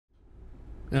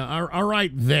All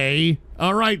right, they.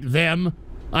 All right, them.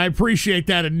 I appreciate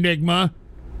that, Enigma.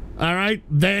 All right,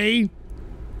 they.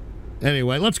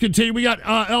 Anyway, let's continue. We got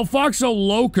El Foxo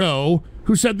Loco,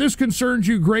 who said, this concerns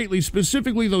you greatly,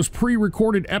 specifically those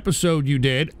pre-recorded episode you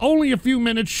did. Only a few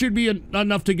minutes should be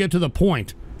enough to get to the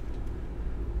point.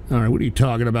 All right, what are you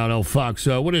talking about, El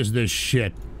Foxo? What is this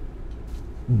shit?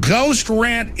 Ghost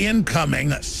rant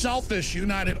incoming. Selfish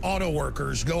United Auto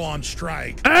Workers go on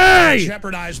strike. Hey!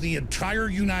 Jeopardize the entire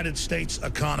United States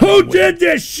economy. Who did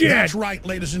this shit? That's right,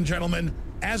 ladies and gentlemen.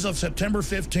 As of September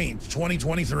 15th,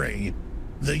 2023,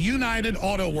 the United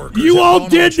Auto Workers... You all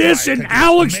did this in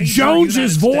Alex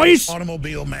Jones's voice?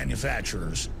 Automobile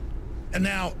manufacturers. And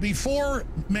now, before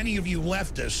many of you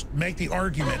leftists make the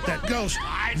argument that Ghost,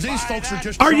 these folks are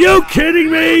just... Are you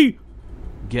kidding me?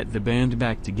 Get the band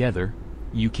back together.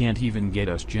 You can't even get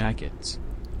us jackets.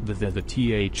 The th,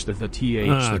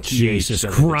 oh, Jesus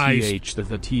Christ.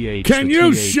 Can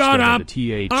you shut up?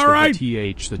 All right.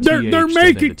 They're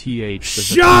making...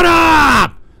 Shut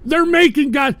up! They're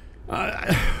making... God...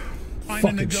 trying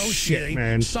to negotiate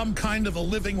man. some kind of a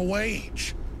living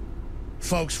wage.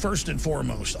 Folks, first and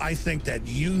foremost, I think that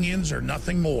unions are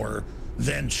nothing more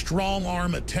than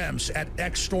strong-arm attempts at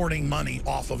extorting money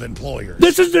off of employers.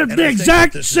 This is the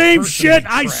exact same shit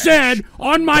I said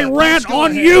on my rant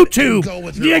on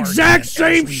YouTube. The exact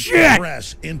same shit.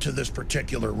 Into this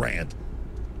particular rant.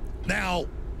 Now,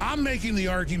 I'm making the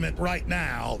argument right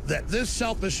now that this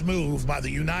selfish move by the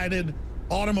United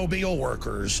Automobile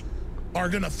Workers are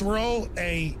going to throw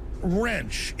a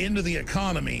wrench into the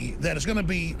economy that is going to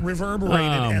be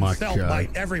reverberated and felt by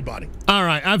everybody. All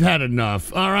right, I've had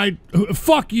enough. All right,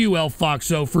 fuck you, El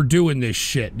Foxo, for doing this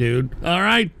shit, dude. All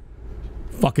right,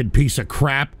 fucking piece of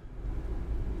crap.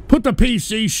 Put the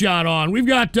PC shot on. We've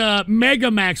got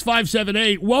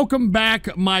Megamax578. Welcome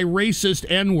back, my racist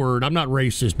N-word. I'm not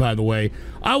racist, by the way.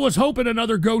 I was hoping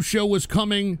another ghost show was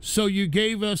coming, so you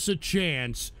gave us a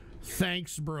chance.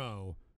 Thanks, bro.